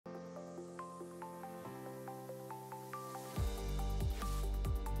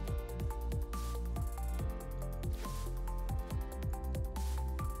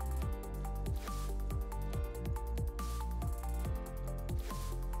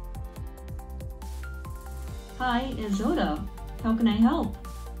Hi, Isoda. How can I help?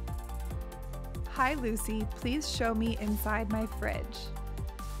 Hi Lucy, please show me inside my fridge.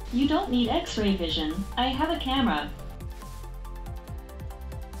 You don't need X-ray vision. I have a camera.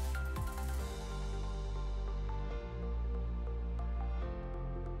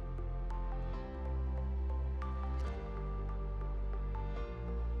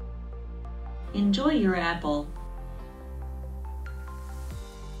 Enjoy your apple.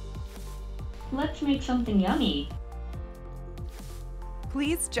 Let's make something yummy.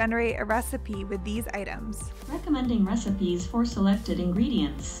 Please generate a recipe with these items. Recommending recipes for selected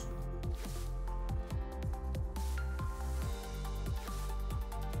ingredients.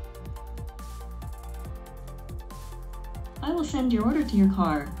 I will send your order to your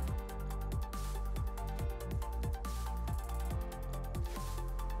car.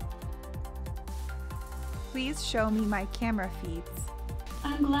 Please show me my camera feeds.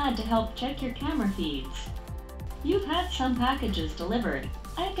 I'm glad to help check your camera feeds. You've had some packages delivered.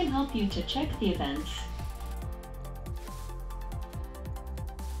 I can help you to check the events.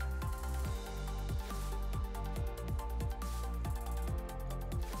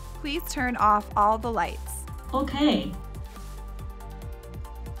 Please turn off all the lights. Okay.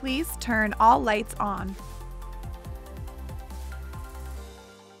 Please turn all lights on.